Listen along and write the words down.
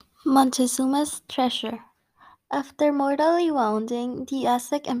Montezuma's treasure. After mortally wounding the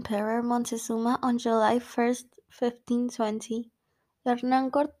Aztec Emperor Montezuma on July 1st, 1520,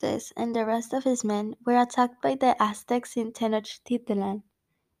 Hernán Cortés and the rest of his men were attacked by the Aztecs in Tenochtitlan,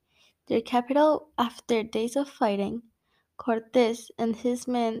 their capital. After days of fighting, Cortés and his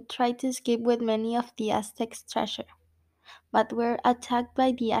men tried to escape with many of the Aztecs' treasure, but were attacked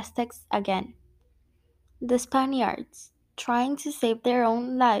by the Aztecs again. The Spaniards, trying to save their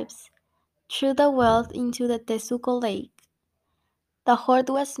own lives, threw the wealth into the Tezuco Lake. The hoard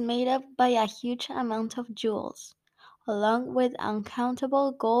was made up by a huge amount of jewels, along with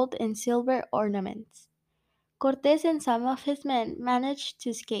uncountable gold and silver ornaments. Cortés and some of his men managed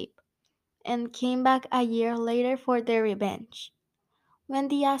to escape, and came back a year later for their revenge. When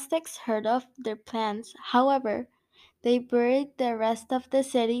the Aztecs heard of their plans, however, they buried the rest of the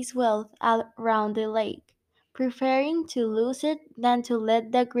city's wealth around the lake, preferring to lose it than to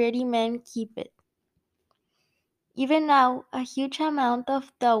let the greedy men keep it. Even now, a huge amount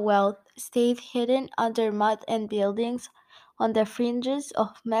of the wealth stays hidden under mud and buildings on the fringes of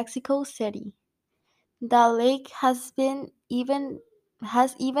Mexico City. The lake has even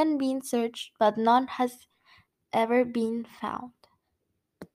been searched, but none has ever been found.